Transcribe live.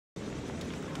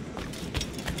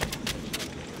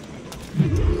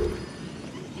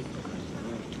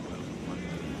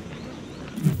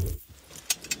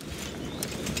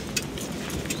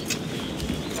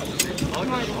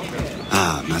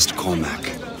Master Cormac.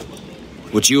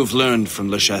 What you have learned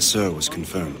from Le Chasseur was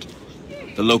confirmed.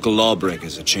 The local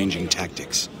lawbreakers are changing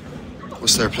tactics.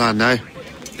 What's their plan now?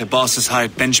 Their boss has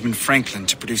hired Benjamin Franklin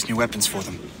to produce new weapons for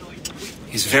them.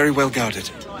 He's very well guarded.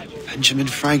 Benjamin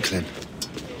Franklin?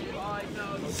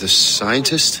 The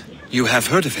scientist? You have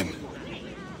heard of him?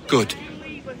 Good.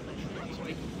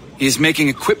 He is making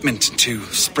equipment to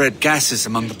spread gases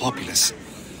among the populace.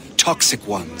 Toxic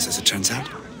ones, as it turns out.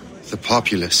 The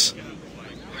populace?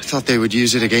 I thought they would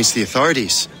use it against the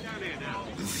authorities.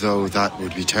 Though that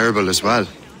would be terrible as well.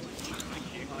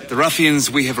 The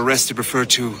ruffians we have arrested refer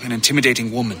to an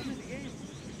intimidating woman.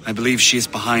 I believe she is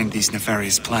behind these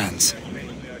nefarious plans.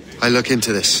 I'll look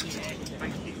into this.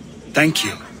 Thank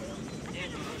you.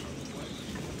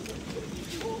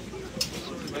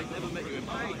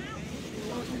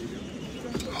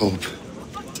 Hope.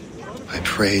 I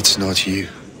pray it's not you.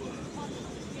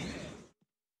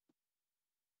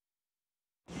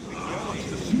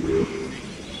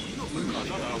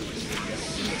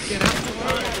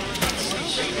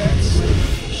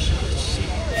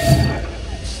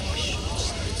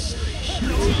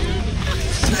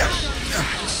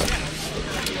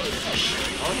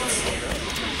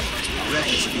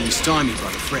 Being stymied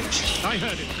by the French. I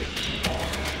heard it.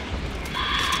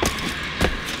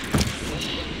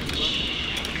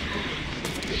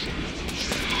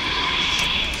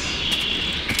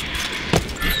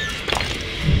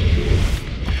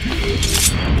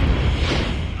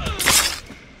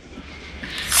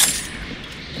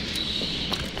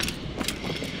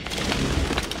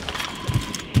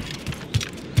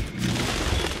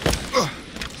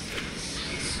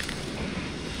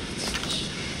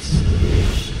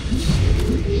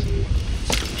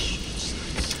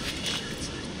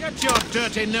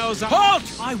 Dirty nose. Halt!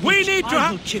 We need to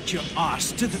have... kick your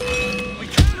ass to the...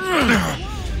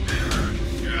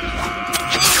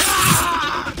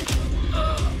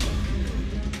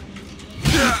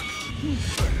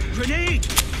 Grenade!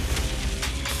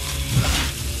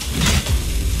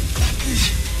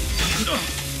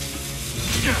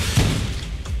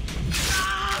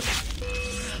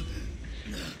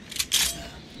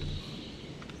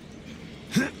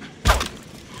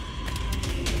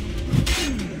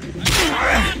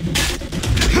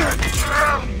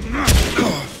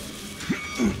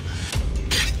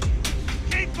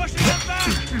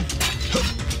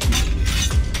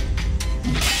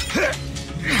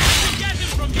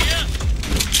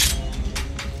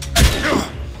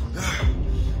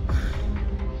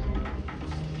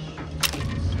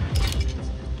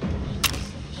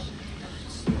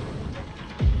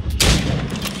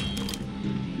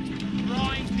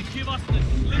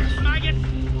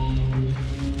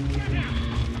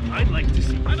 I'd like to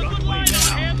see. Have a good line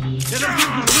on him. They're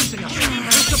not losing us.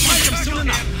 We'll supply them soon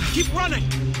enough. Keep running.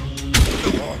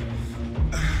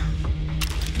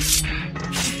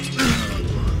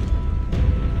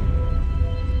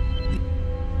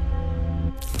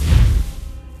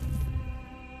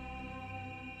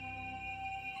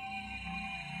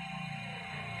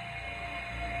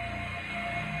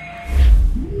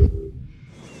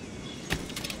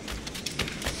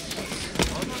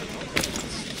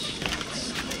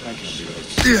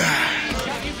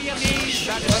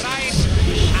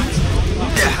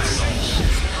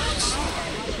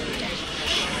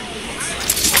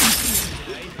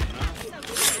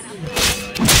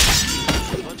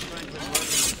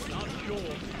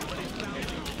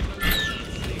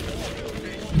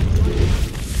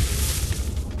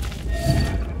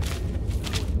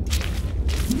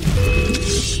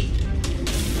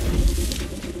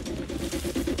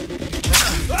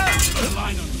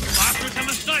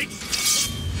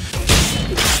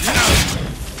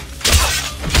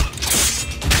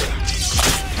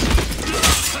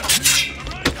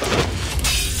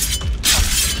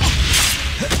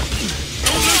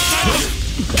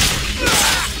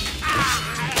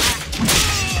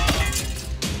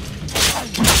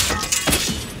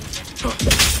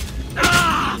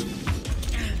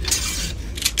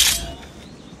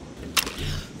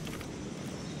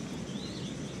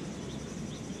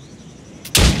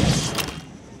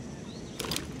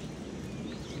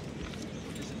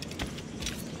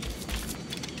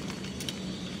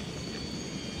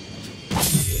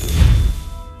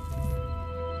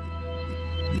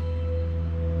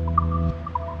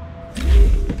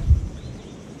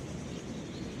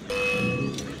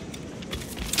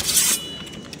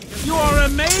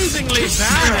 Amazingly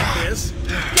bad at this.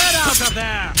 Get out of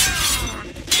there!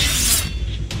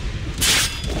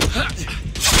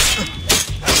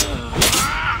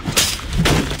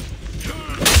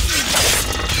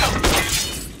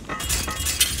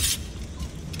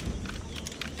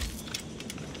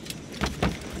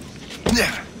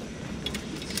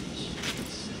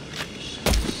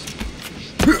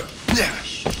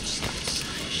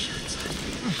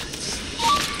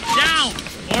 Down,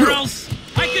 or else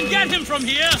I can get him from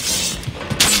here.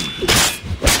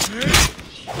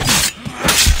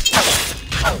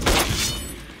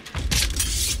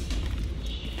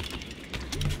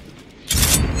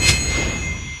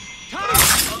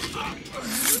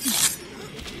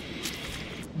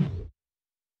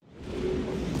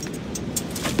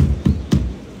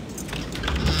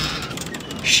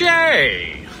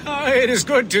 Shay! It is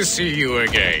good to see you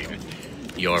again.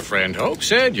 Your friend Hope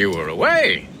said you were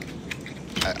away.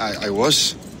 I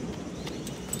was.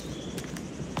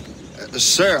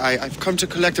 Sir, I've come to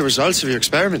collect the results of your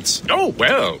experiments. Oh,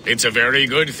 well, it's a very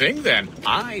good thing then.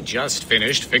 I just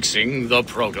finished fixing the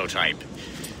prototype.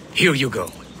 Here you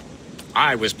go.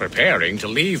 I was preparing to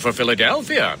leave for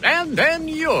Philadelphia and then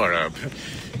Europe.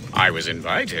 I was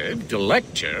invited to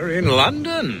lecture in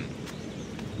London.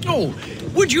 Oh,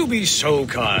 would you be so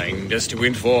kind as to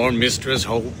inform Mistress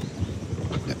Hope?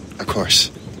 Of course.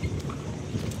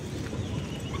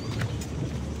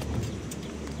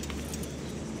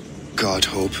 God,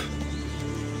 Hope.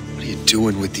 What are you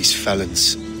doing with these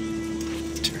felons?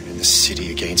 Turning the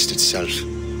city against itself.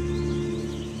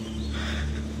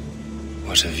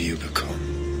 What have you become?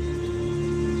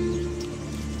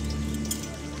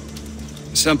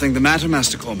 Something the matter,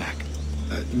 Master Cormac?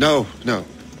 No.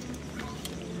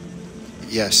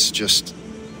 Yes, just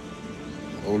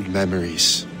old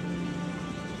memories.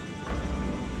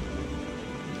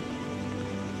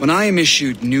 When I am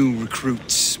issued new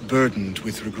recruits burdened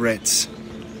with regrets,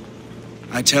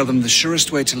 I tell them the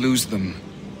surest way to lose them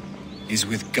is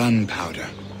with gunpowder.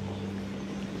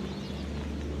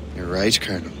 You're right,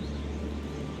 Colonel.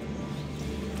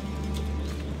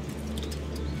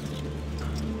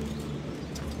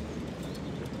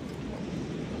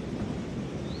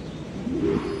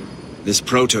 This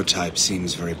prototype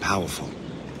seems very powerful.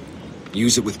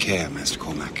 Use it with care, Master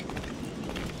Cormac.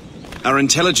 Our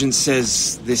intelligence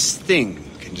says this thing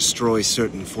can destroy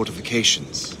certain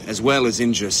fortifications, as well as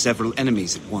injure several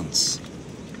enemies at once.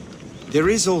 There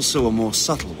is also a more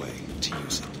subtle way to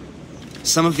use it.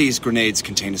 Some of these grenades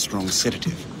contain a strong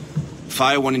sedative.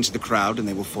 Fire one into the crowd and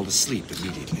they will fall asleep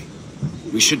immediately.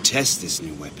 We should test this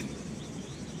new weapon.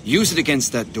 Use it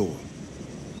against that door.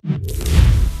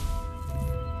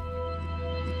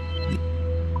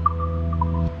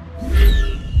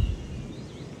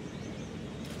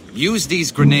 Use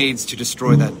these grenades to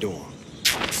destroy that door.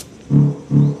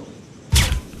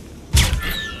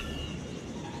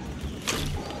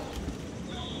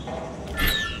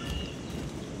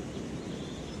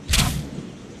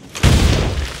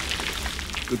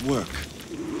 Good work.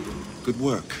 Good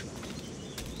work.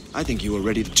 I think you are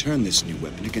ready to turn this new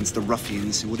weapon against the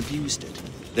ruffians who would have used it.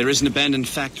 There is an abandoned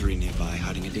factory nearby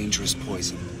hiding a dangerous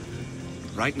poison.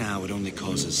 Right now, it only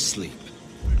causes sleep.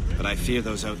 But I fear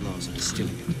those outlaws are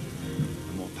distilling it.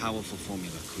 A more powerful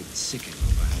formula could sicken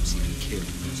or perhaps even kill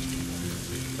most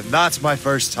people. And that's my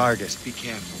first target. Be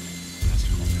careful,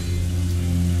 Master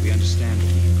Cormac. We understand that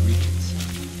the ingredients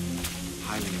are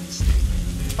highly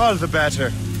unstable. All the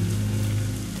better.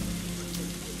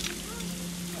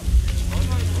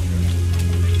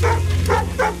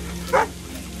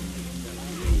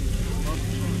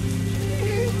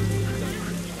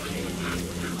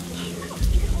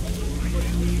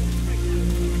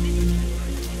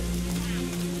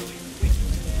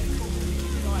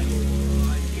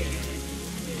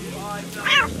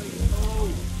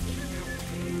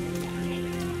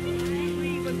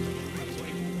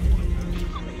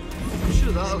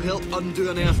 That'll help undo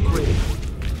an earthquake.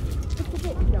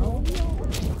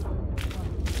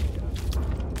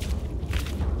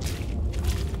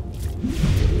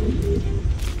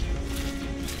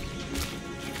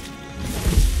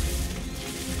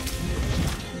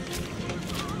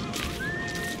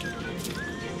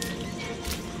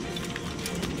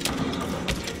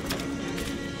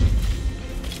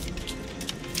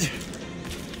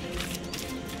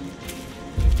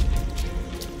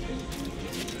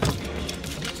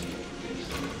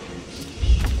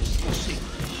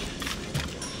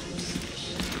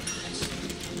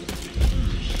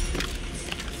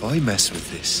 If I mess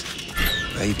with this,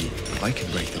 maybe I can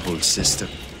break the whole system.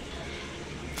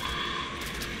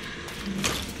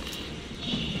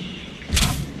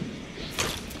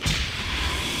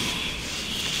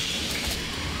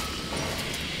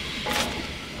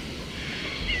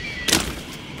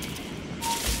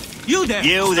 You there!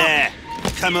 You there!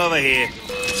 Come over here.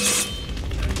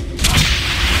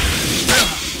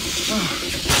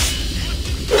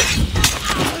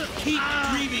 Keep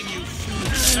breathing, you fool!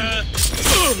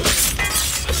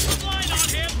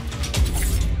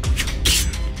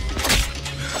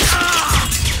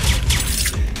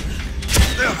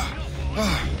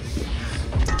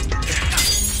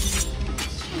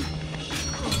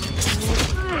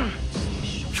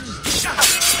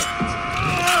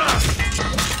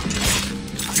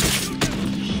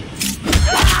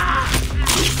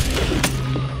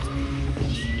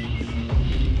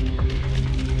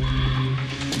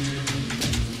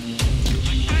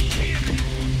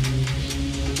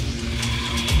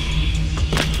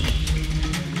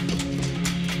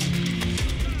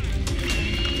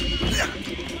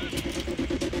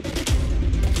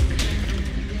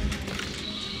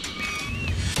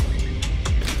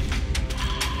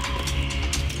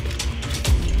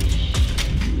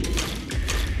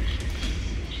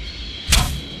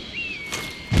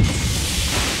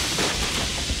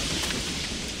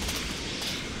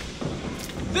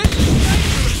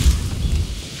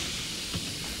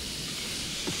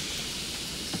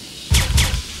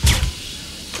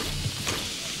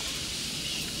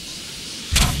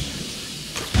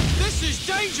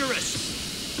 dangerous!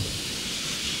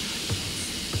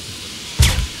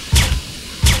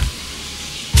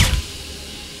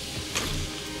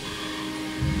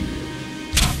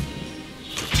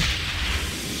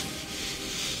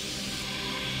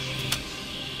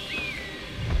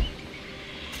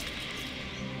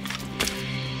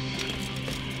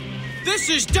 This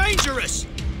is dangerous!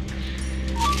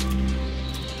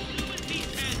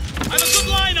 I have a good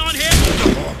line on him!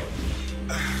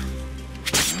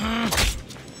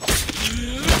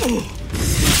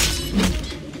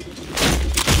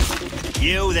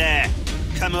 You there.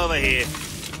 Come over here.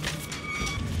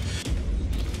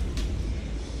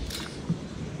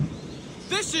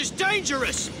 This is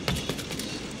dangerous!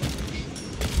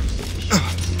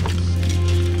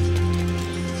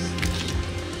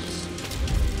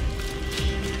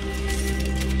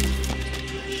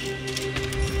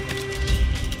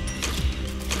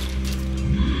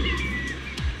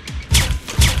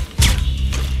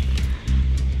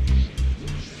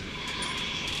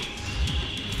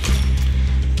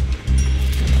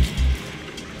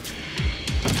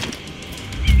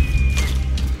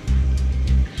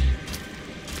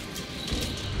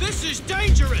 This is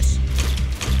dangerous!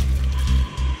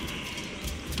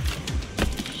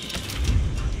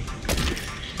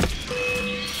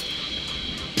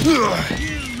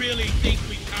 You really think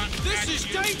we can't? This is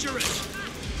dangerous!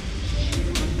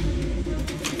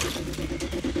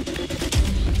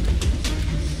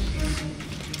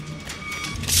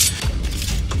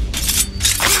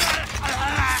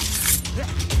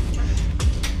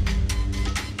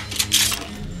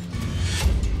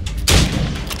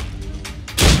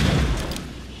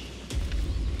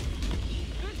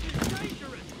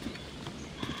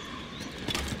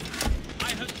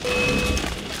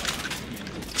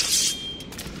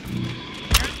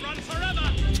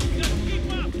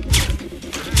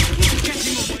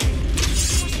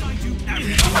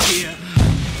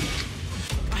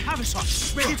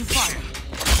 Ready to fire.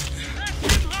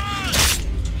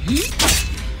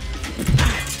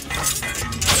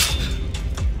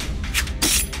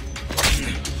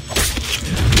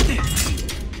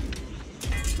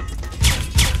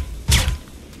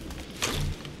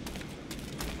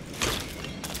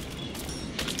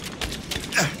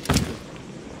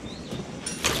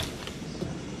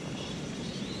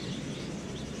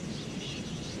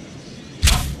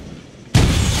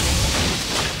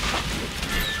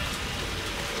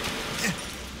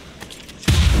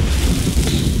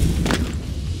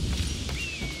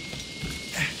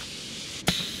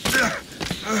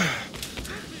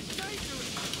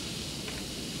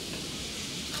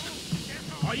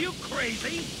 Are you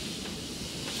crazy?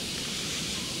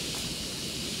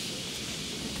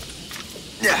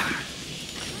 Yeah.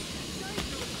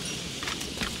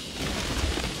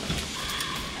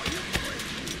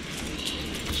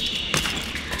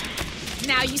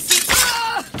 Now you see.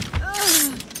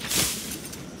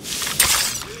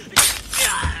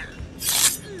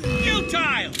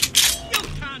 Futile! You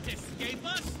can't escape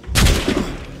us!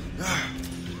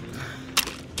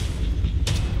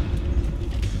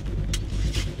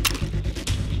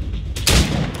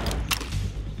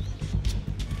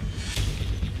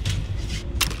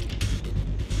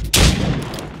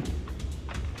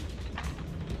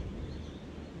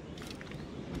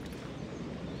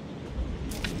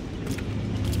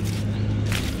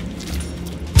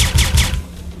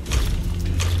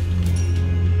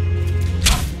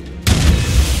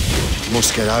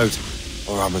 Must get out,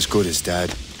 or I'm as good as dead.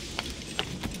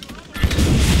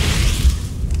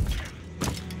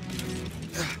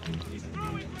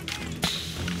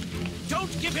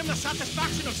 Don't give him the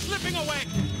satisfaction of slipping away!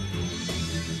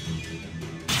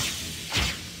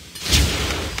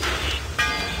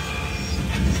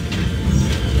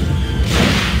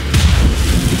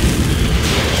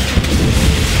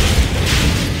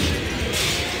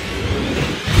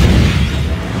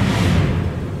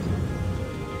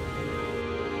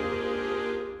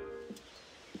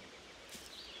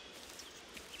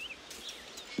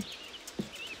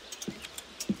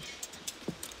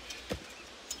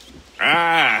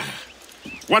 Ah,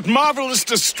 what marvelous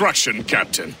destruction,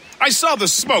 Captain. I saw the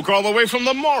smoke all the way from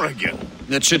the Morrigan.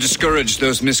 That should discourage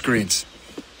those miscreants.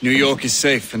 New York is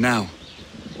safe for now.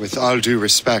 With all due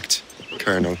respect,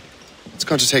 Colonel, it's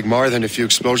going to take more than a few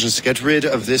explosions to get rid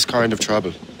of this kind of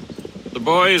trouble. The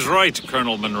boy is right,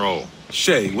 Colonel Monroe.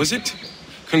 Shay, was it?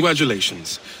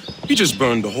 Congratulations. You just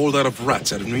burned a whole lot of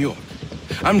rats out of New York.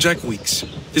 I'm Jack Weeks.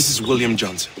 This is William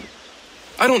Johnson.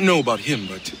 I don't know about him,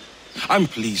 but I'm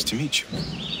pleased to meet you.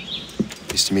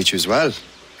 Pleased to meet you as well.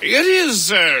 It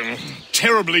is,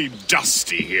 terribly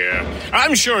dusty here.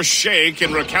 I'm sure Shay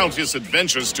can recount his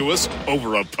adventures to us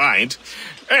over a pint.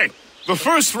 Hey, The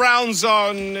first round's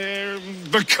on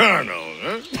the Colonel,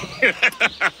 huh?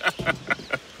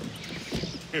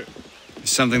 Is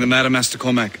something the matter, Master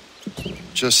Cormac?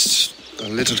 Just a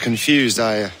little confused.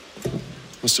 I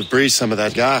must have breathed some of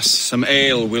that gas. Some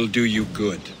ale will do you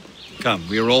good. Come,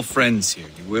 we are all friends here.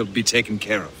 You will be taken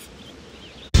care of.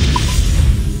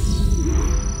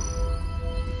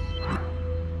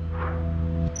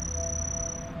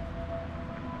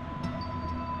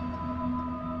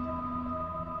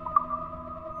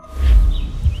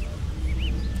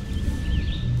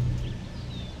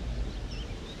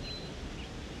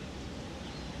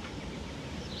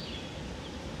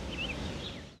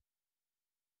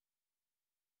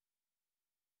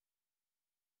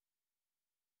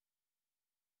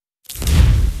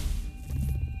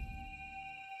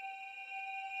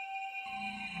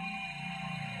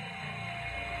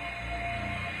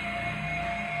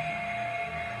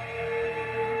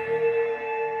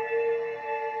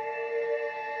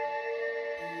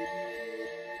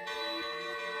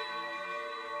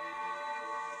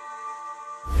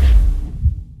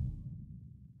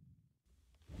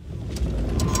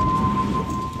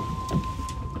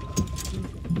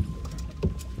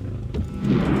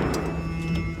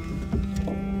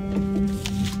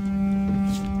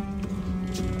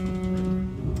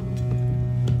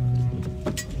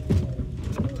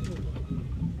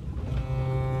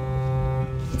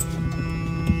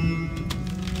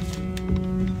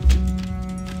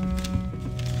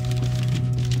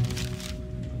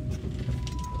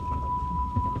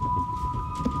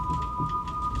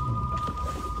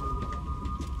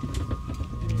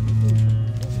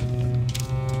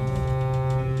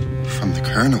 From the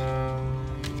Colonel.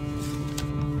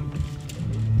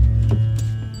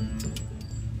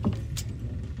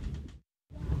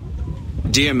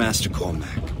 Dear Master Cormac,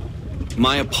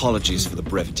 my apologies for the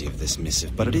brevity of this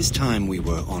missive, but it is time we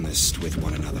were honest with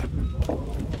one another.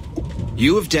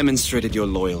 You have demonstrated your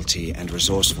loyalty and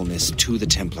resourcefulness to the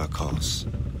Templar cause.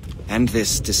 And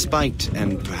this despite,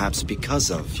 and perhaps because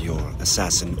of, your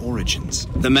assassin origins.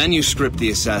 The manuscript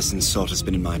the assassins sought has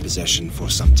been in my possession for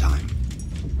some time.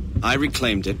 I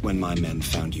reclaimed it when my men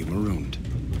found you marooned.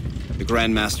 The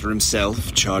Grand Master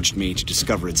himself charged me to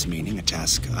discover its meaning, a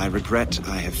task I regret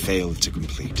I have failed to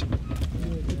complete.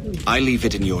 I leave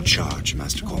it in your charge,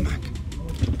 Master Cormac.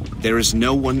 There is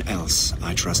no one else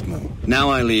I trust more.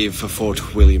 Now I leave for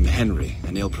Fort William Henry,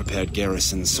 an ill-prepared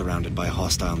garrison surrounded by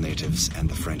hostile natives and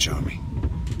the French army.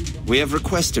 We have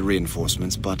requested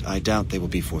reinforcements, but I doubt they will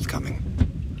be forthcoming.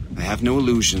 I have no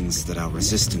illusions that our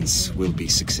resistance will be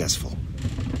successful.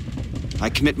 I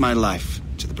commit my life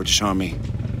to the British Army,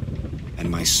 and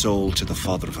my soul to the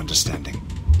Father of Understanding.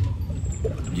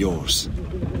 Yours,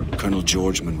 Colonel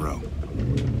George Monroe.